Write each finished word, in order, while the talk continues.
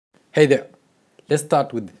Hey there, let's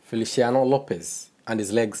start with Feliciano Lopez and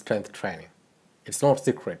his leg strength training. It's no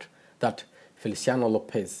secret that Feliciano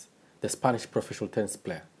Lopez, the Spanish professional tennis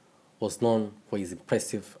player, was known for his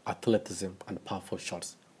impressive athleticism and powerful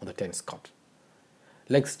shots on the tennis court.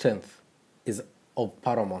 Leg strength is of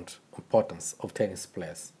paramount importance of tennis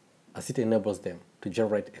players as it enables them to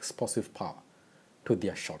generate explosive power to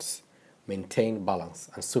their shots, maintain balance,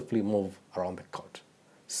 and swiftly move around the court.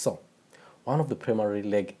 So, one of the primary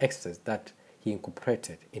leg exercises that he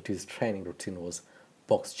incorporated into his training routine was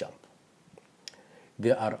box jump.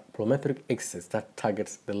 There are plyometric exercises that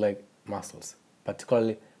target the leg muscles,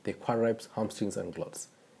 particularly the quadriceps, hamstrings, and glutes.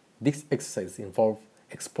 These exercises involve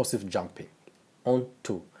explosive jumping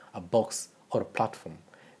onto a box or a platform,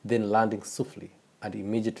 then landing swiftly and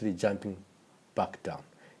immediately jumping back down.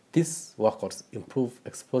 These workouts improve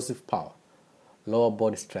explosive power, lower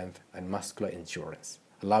body strength, and muscular endurance,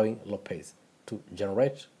 allowing Lopez to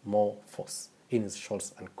generate more force in his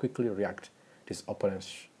shots and quickly react to his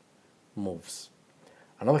opponent's moves.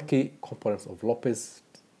 Another key component of Lopez's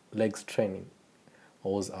legs training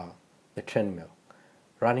was the treadmill.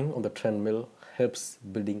 Running on the treadmill helps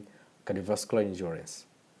building cardiovascular endurance,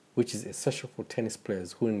 which is essential for tennis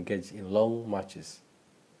players who engage in long matches.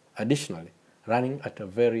 Additionally, running at a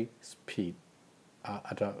varying speed,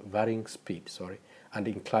 and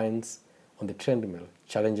inclines on the treadmill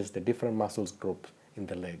challenges the different muscles groups in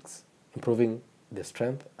the legs, improving the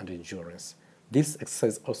strength and endurance. This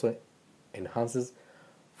exercise also enhances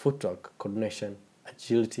footwork, coordination,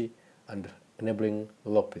 agility, and enabling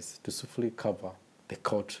Lopez to swiftly cover the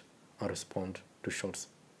court and respond to shots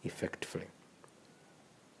effectively.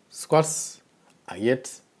 Squats are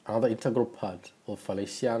yet another integral part of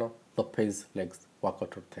Feliciano Lopez's legs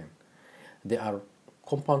workout routine. They are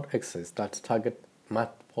compound exercises that target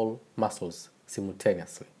multiple muscles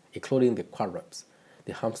simultaneously, including the quadriceps,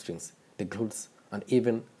 the hamstrings, the glutes, and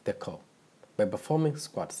even the core. By performing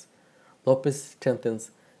squats, Lopez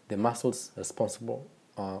strengthens the muscles responsible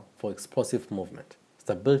for explosive movement,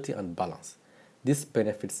 stability, and balance. These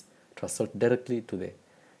benefits translate directly to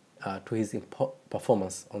his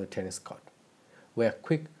performance on the tennis court, where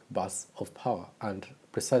quick bursts of power and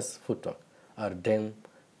precise footwork are deemed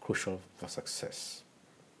crucial for success.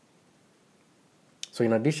 So,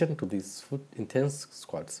 in addition to these intense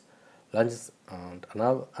squats, lunges, and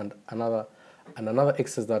another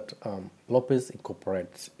exercise that Lopez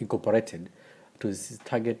incorporated to his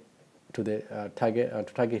target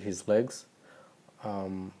his legs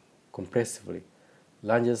compressively.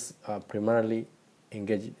 Lunges primarily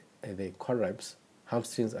engage the quadriceps,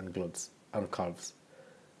 hamstrings, and glutes and calves.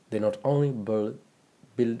 They not only build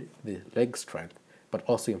the leg strength but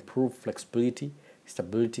also improve flexibility,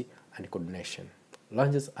 stability, and coordination.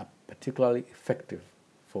 Lunges are particularly effective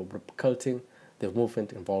for propelling the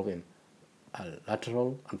movement involved in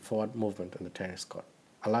lateral and forward movement on the tennis court,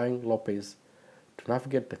 allowing Lopez to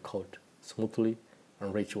navigate the court smoothly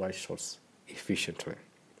and reach wide shots efficiently.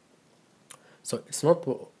 So it's worth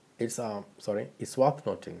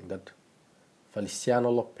noting that Feliciano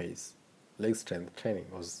Lopez leg strength training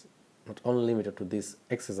was not only limited to this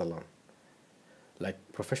exercise alone. Like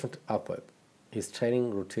professional athlete, his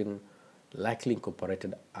training routine likely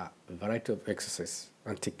incorporated a variety of exercises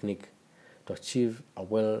and technique to achieve a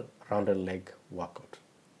well-rounded leg workout.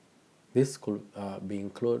 This could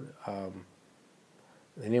include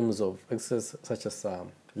the names of exercises such as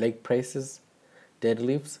leg presses,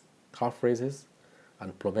 deadlifts, calf raises,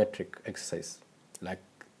 and plyometric exercise like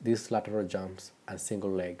these lateral jumps and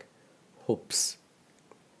single leg hoops.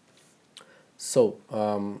 So,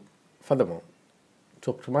 furthermore,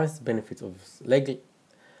 to optimize the benefits of leg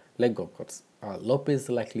workouts, Lopez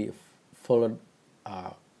likely followed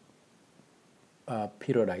a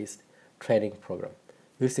periodized training program.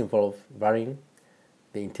 This involved varying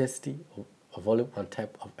the intensity, volume, and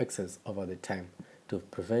type of exercise over the time to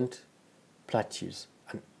prevent plateaus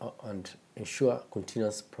and ensure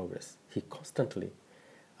continuous progress. He constantly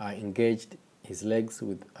engaged his legs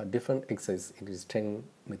with different exercises in his training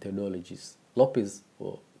methodologies. Lopez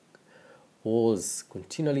was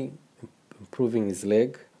continually improving his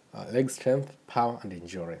leg strength, power, and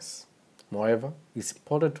endurance. Moreover, it's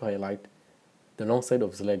important to highlight the downside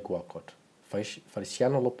of his leg workout.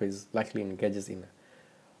 Feliciano Lopez likely engaged in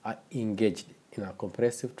a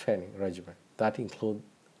comprehensive training regimen that include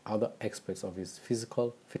other aspects of his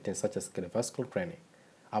physical fitness such as cardiovascular training,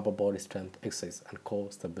 upper body strength exercise, and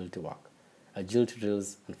core stability work, agility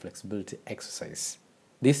drills, and flexibility exercise.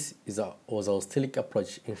 This was a holistic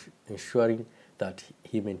approach ensuring that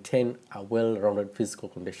he maintained a well-rounded physical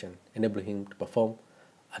condition, enabling him to perform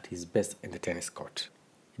at his best in the tennis court.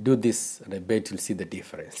 Do this and I bet you'll see the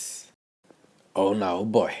difference. Oh now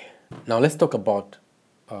boy. Now let's talk about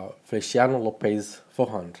Feliciano Lopez's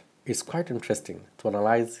forehand. It's quite interesting to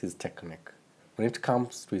analyze his technique. When it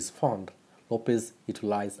comes to his forehand, Lopez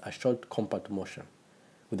utilized a short compact motion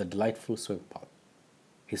with a delightful swing path.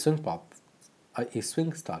 His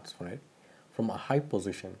swing starts from a high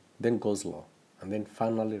position, then goes low, and then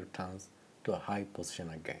finally returns to a high position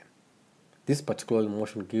again. This particular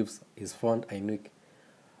motion gives his forehand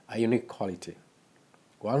a unique quality.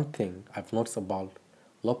 One thing I've noticed about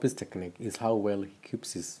Lopez's technique is how well he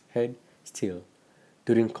keeps his head still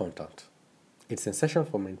during contact. It's essential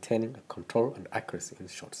for maintaining control and accuracy in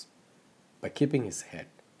shots. By keeping his head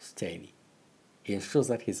steady, he ensures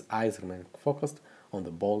that his eyes remain focused on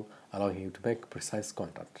the ball, allowing him to make precise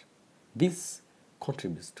contact. This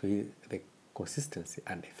contributes to the consistency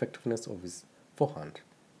and effectiveness of his forehand.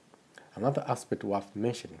 Another aspect worth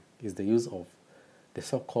mentioning is the use of the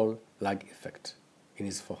so-called lag effect in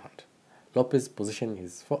his forehand. Lopez positioned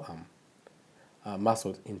his forearm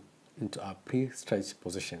muscles into a pre-stretched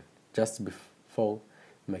position just before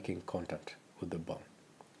making contact with the ball.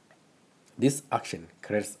 This action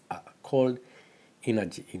creates a cold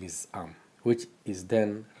energy in his arm, which is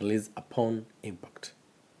then released upon impact.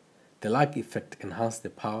 The lag effect enhances the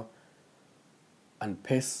power and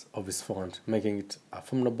pace of his forehand, making it a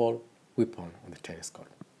formidable weapon on the tennis court.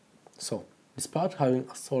 So, despite having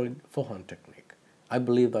a solid forehand technique, I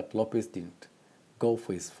believe that Lopez didn't go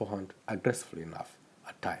for his forehand aggressively enough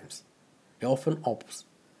at times. He often opts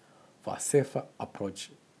for a safer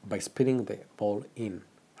approach by spinning the ball in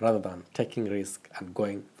rather than taking risks and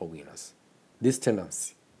going for winners. This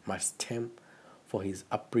tendency might stem from his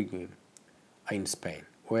upbringing in Spain,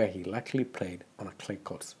 where he likely played on clay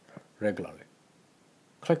courts regularly.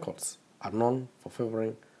 Clay courts are known for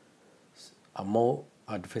favoring a more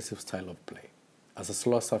defensive style of play, as a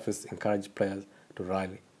slower surface encourages players to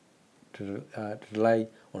rely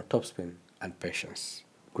on topspin and patience.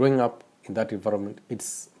 Growing up in that environment,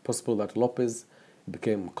 it's possible that Lopez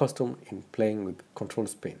became accustomed in playing with controlled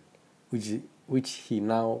spin, which he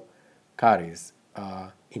now carries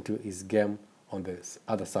into his game on the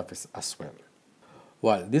other surface as well.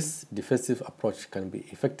 While this defensive approach can be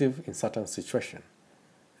effective in certain situations,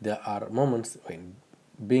 there are moments when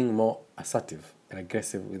being more assertive and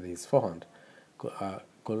aggressive with his forehand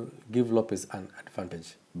could give Lopez an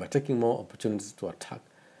advantage. By taking more opportunities to attack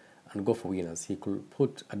and go for winners, he could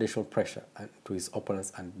put additional pressure to his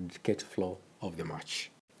opponents and dictate the flow of the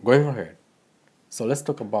match. Going ahead, so let's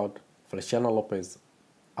talk about Feliciano Lopez's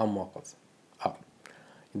arm workouts.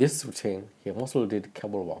 In this routine, he mostly did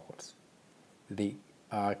cable workouts. They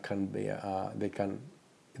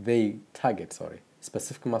target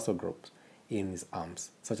specific muscle groups in his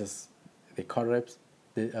arms, such as the quadriceps,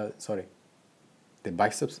 the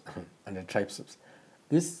biceps and the triceps.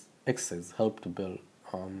 This exercise helped to build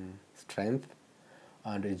strength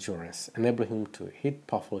and endurance, enabling him to hit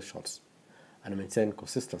powerful shots and maintain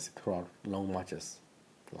consistency throughout long matches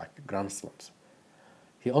like Grand Slams.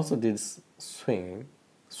 He also did swimming,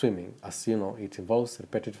 as you know, it involves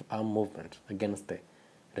repetitive arm movement against the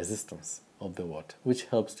resistance of the water, which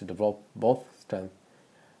helps to develop both strength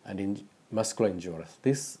and muscular endurance.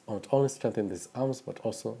 This not only strengthens his arms but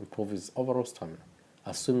also improves his overall stamina,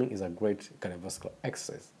 as swimming is a great cardiovascular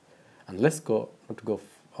exercise. And not to go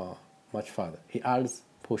much further, he adds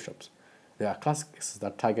push-ups. They are classic exercises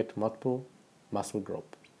that target multiple muscle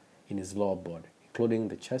groups in his lower body, including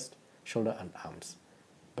the chest, shoulder, and arms.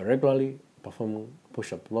 By regularly performing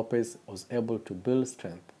push-ups, Lopez was able to build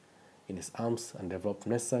strength in his arms and develop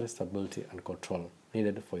necessary stability and control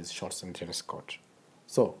needed for his shots in tennis court.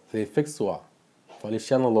 So, the effects were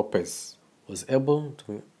Feliciano Lopez was able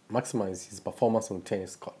to maximize his performance on the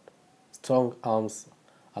tennis court. Strong arms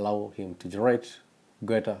allow him to generate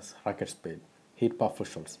greater racket speed, hit powerful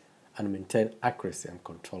shots, and maintain accuracy and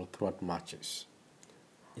control throughout matches.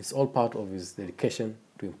 It's all part of his dedication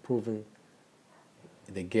to improving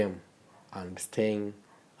the game and staying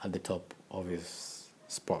at the top of his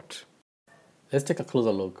sport. Let's take a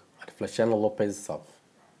closer look at Feliciano Lopez's serve.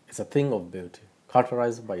 It's a thing of beauty,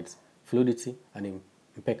 characterized by its fluidity and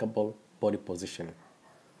impeccable body positioning.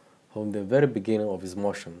 From the very beginning of his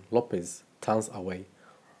motion, Lopez turns away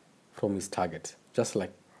from his target, just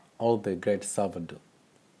like all the great servers do.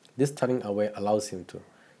 This turning away allows him to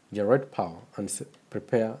generate power and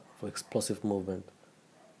prepare for explosive movement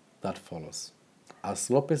that follows. As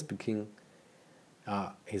Lopez begins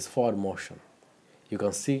his forward motion, you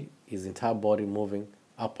can see his entire body moving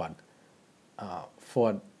upward,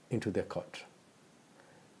 forward into the court.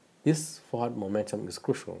 This forward momentum is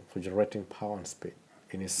crucial for generating power and speed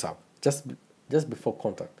in his serve. Just Just before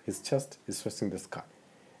contact, his chest is facing the sky,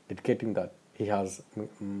 indicating that he has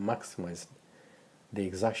maximized the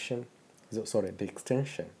extension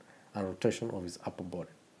and rotation of his upper body.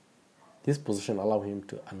 This position allows him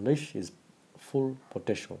to unleash his full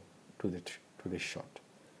potential to the shot.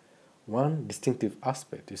 One distinctive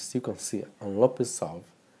aspect is you can see on Lopez's serve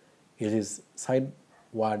is his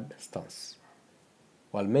sideward stance.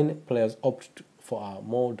 While many players opt for a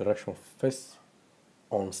more directional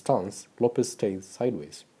face-on stance, Lopez stays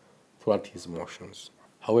sideways throughout his motions.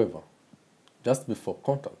 However, just before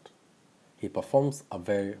contact, he performs a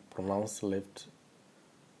very pronounced left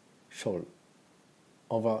shoulder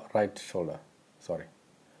over right shoulder.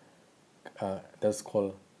 That's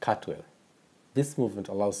called cartwheel. This movement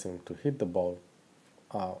allows him to hit the ball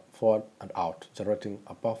forward and out, generating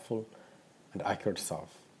a powerful and accurate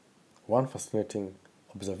serve. One fascinating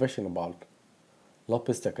observation about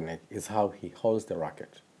Lopez's technique is how he holds the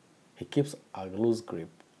racket. He keeps a loose grip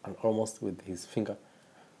and almost with his finger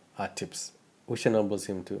tips, which enables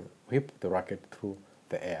him to whip the racket through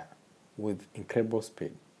the air with incredible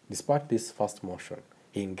speed. Despite this fast motion,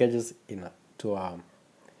 he engages to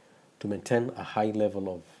maintain a high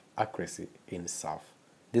level of accuracy in his serve.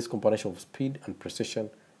 This combination of speed and precision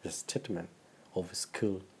is a statement of his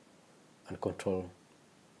skill and control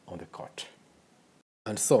on the court.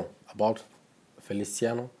 And so, about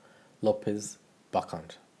Feliciano Lopez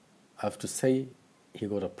backhand. I have to say he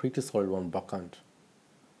got a pretty solid one backhand.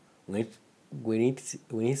 When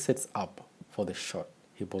he sets up for the shot,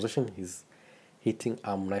 he positions his hitting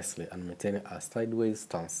arm nicely and maintaining a sideways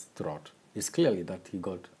stance throughout. It's clearly that he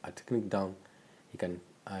got a technique down. He can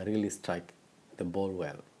really strike the ball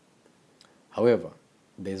well. However,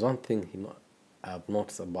 there is one thing I have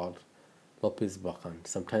noticed about Lopez's backhand.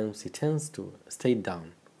 Sometimes he tends to stay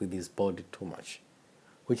down with his body too much,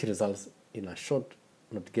 which results in a shot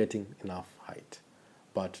not getting enough height.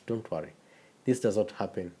 But don't worry, this does not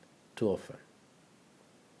happen too often.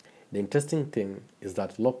 The interesting thing is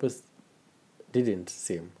that Lopez didn't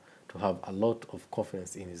seem to have a lot of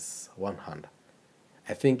confidence in his one hand.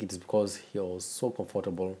 I think it's because he was so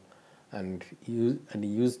comfortable and he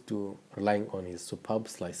used to relying on his superb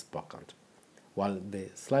slice backhand. While the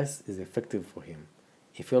slice is effective for him,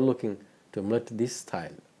 if you're looking to emulate this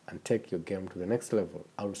style and take your game to the next level,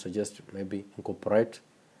 I would suggest maybe incorporate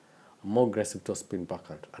a more aggressive topspin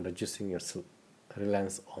backhand and reducing your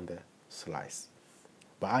reliance on the slice.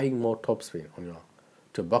 By adding more topspin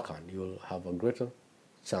to backhand, you will have a greater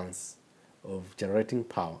chance of generating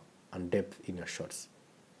power and depth in your shots.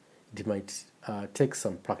 It might take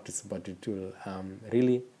some practice, but it will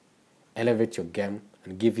really elevate your game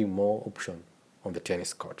and give you more option on the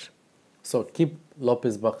tennis court. So keep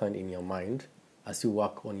Lopez backhand in your mind as you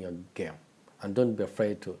work on your game, and don't be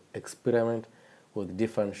afraid to experiment with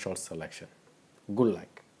different shot selection. Good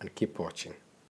luck and keep watching.